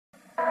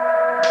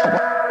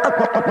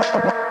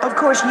Of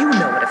course, you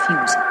know what a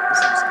fuse is.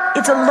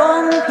 It's a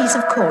long piece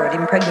of cord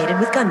impregnated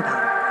with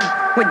gunpowder.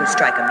 When you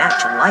strike a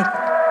match and light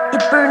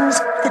it, it burns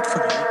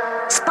fitfully,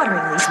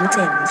 sputteringly to its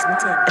ends,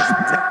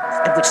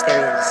 at which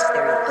there is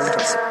a little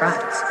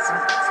surprise.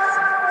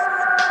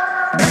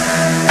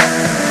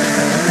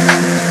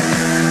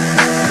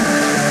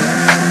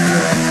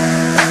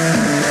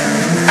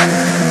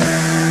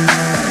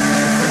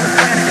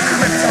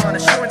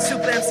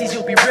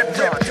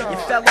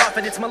 Fell off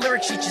and it's my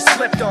lyric sheet you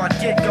slipped on.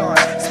 Get gone,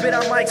 spit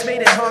on mics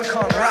made in Hong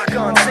Kong. Rock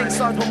on, sing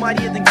songs more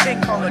mightier than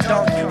King Kong or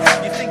Donkey.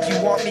 You think you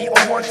want me or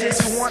want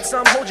this? You want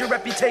some? Hold your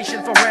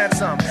reputation for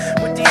ransom.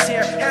 With these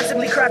here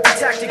handsomely crafted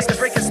tactics to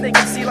break a snake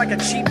and see like a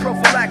cheap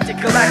prophylactic.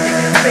 Galactic,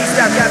 spaced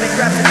out, gavin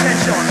grabs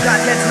attention. Got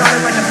heads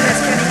nodding like a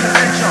pants candy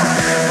convention.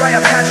 Fry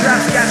up patch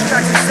raps, gas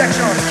tracks and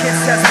sections. Kids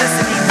test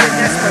listening,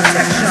 witness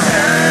protection.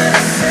 Trying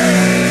to say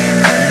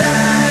that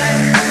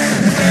I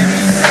can be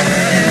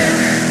said.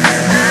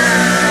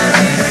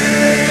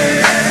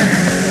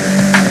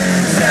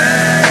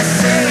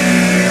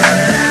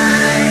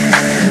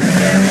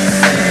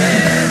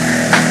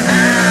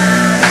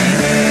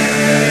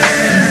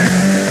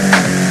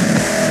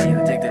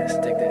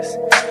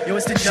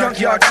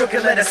 Junkyard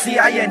crooked letter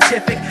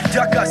scientific.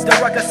 Duck us, the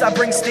ruckus, I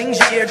bring stings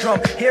your eardrum.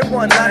 Hear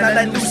one line, I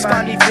let loose,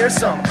 find me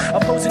fearsome.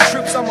 Opposing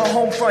troops on my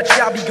home front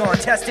shall be gone.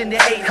 Testing the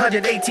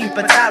 818th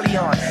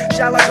Battalion.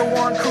 Shall I go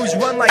on, cruise,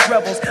 run like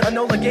rebels?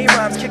 Enola gay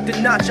rhymes, kick the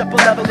notch up a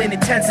level in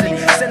intensity.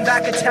 Send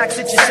back attacks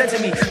that you sent to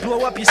me.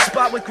 Blow up your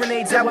spot with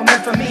grenades that were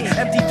meant for me.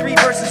 Empty 3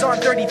 verses on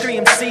 33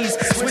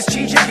 MCs. Swiss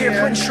cheese your gear,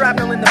 putting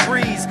shrapnel in the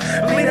breeze.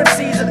 Lead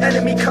MCs of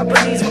enemy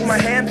companies with my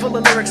handful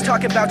of lyrics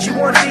talking about you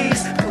want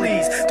these.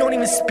 Please, don't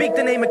even speak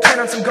the name of Ken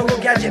on some go-go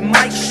gadget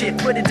mic shit.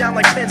 Put it down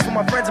like pins for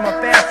my friends and my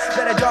fam.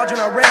 Better dodge when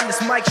I ram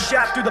this mic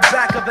shot through the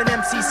back of an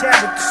MC's head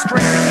with the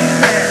strength of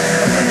E-Man.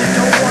 Opinion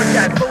don't want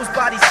that. Foes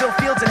bodies fill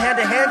fields in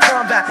hand-to-hand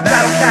combat.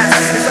 Battle cats,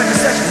 it's like a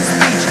session of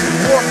speech.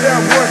 Warfare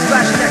words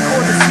flashing that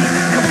cord to see.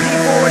 Compete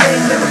for an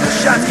aim, never